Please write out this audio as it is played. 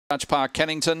Dutch Park,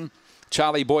 Cannington.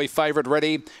 Charlie Boy favourite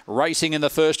ready. Racing in the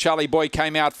first. Charlie Boy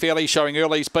came out fairly, showing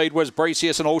early speed was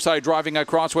Brecius, and also driving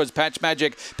across was Patch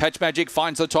Magic. Patch Magic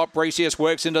finds the top. Brecius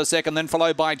works into second, then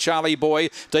followed by Charlie Boy.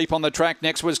 Deep on the track,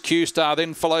 next was Q-Star,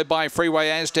 then followed by Freeway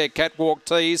Aztec. Catwalk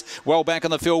Tease. Well back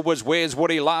in the field was Where's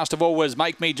Woody. Last of all was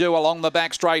Make Me Do along the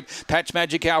back straight. Patch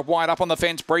Magic out wide up on the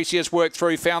fence. Brecius worked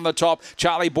through, found the top.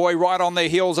 Charlie Boy right on their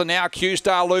heels, and now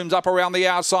Q-Star looms up around the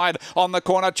outside on the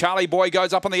corner. Charlie Boy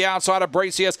goes up on the outside of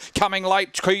Brecius. Coming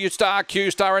late,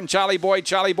 Q-Star and Charlie Boy.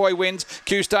 Charlie Boy wins.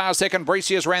 Q-Star second.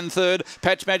 Brecius ran third.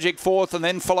 Patch Magic fourth, and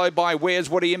then followed by Where's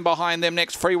Woody in behind them.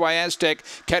 Next, Freeway Aztec,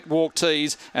 Catwalk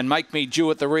Tease, and Make Me Dew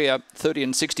at the rear. 30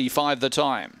 and 65 the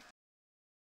time.